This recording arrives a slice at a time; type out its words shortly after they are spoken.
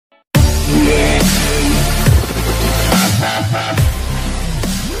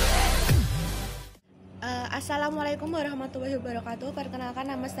Assalamualaikum warahmatullahi wabarakatuh. Perkenalkan,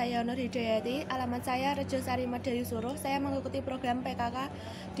 nama saya Hidayati. Alamat saya Rejosari Madayu Suruh. Saya mengikuti program PKK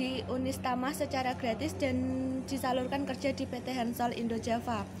di UNISTAMA secara gratis dan disalurkan kerja di PT Hansoll Indo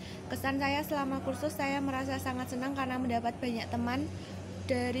Java. Kesan saya selama kursus, saya merasa sangat senang karena mendapat banyak teman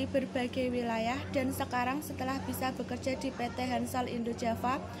dari berbagai wilayah, dan sekarang setelah bisa bekerja di PT Hansoll Indo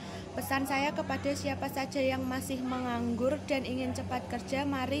Java, pesan saya kepada siapa saja yang masih menganggur dan ingin cepat kerja,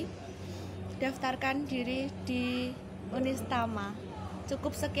 mari daftarkan diri di UNISTAMA.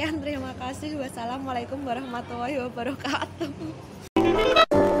 Cukup sekian, terima kasih. Wassalamualaikum warahmatullahi wabarakatuh.